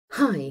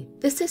Hi,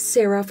 this is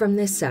Sarah from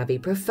The Savvy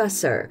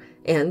Professor,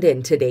 and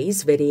in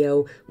today's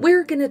video,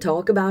 we're going to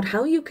talk about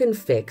how you can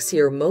fix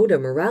your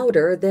modem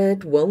router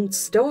that won't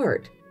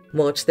start.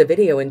 Watch the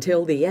video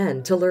until the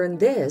end to learn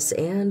this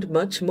and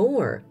much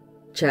more.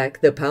 Check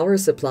the power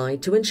supply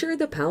to ensure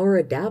the power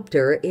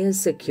adapter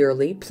is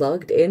securely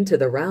plugged into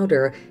the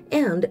router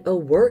and a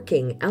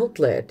working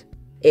outlet.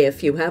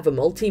 If you have a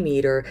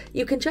multimeter,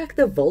 you can check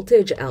the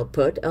voltage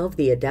output of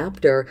the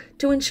adapter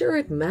to ensure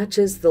it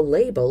matches the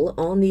label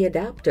on the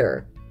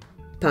adapter.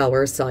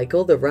 Power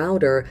cycle the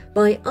router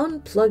by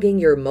unplugging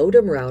your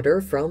modem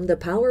router from the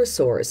power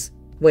source.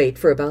 Wait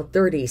for about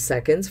 30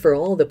 seconds for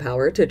all the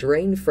power to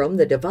drain from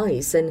the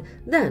device and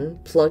then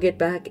plug it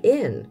back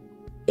in.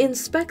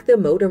 Inspect the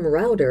modem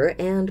router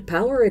and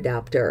power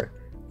adapter.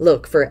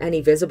 Look for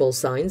any visible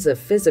signs of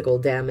physical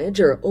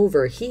damage or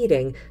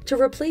overheating to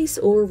replace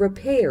or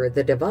repair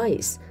the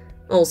device.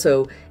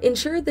 Also,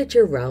 ensure that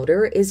your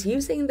router is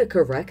using the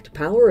correct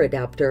power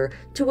adapter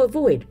to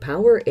avoid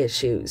power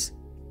issues.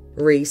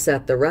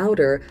 Reset the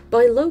router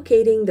by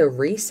locating the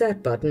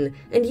reset button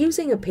and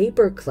using a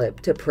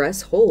paperclip to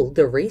press hold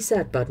the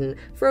reset button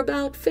for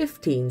about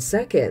 15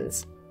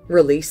 seconds.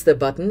 Release the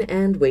button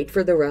and wait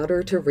for the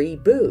router to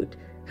reboot.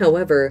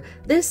 However,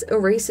 this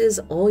erases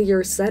all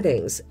your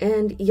settings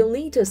and you'll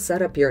need to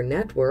set up your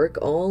network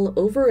all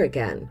over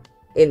again.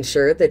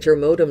 Ensure that your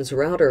modem's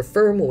router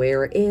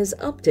firmware is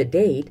up to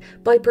date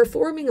by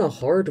performing a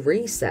hard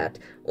reset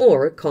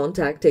or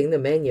contacting the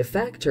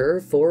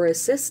manufacturer for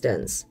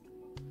assistance.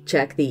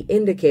 Check the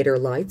indicator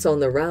lights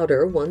on the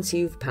router once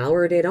you've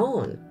powered it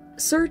on.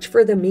 Search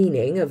for the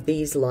meaning of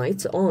these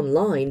lights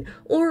online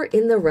or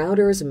in the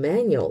router's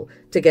manual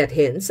to get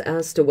hints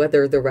as to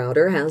whether the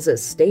router has a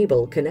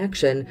stable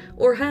connection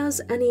or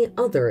has any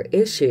other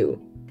issue.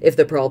 If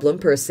the problem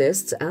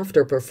persists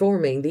after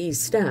performing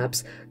these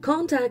steps,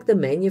 contact the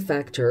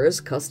manufacturer's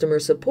customer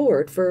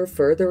support for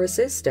further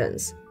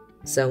assistance.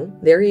 So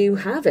there you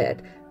have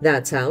it.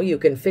 That's how you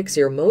can fix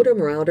your modem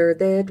router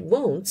that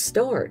won't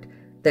start.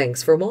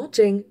 Thanks for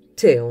watching.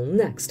 Till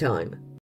next time.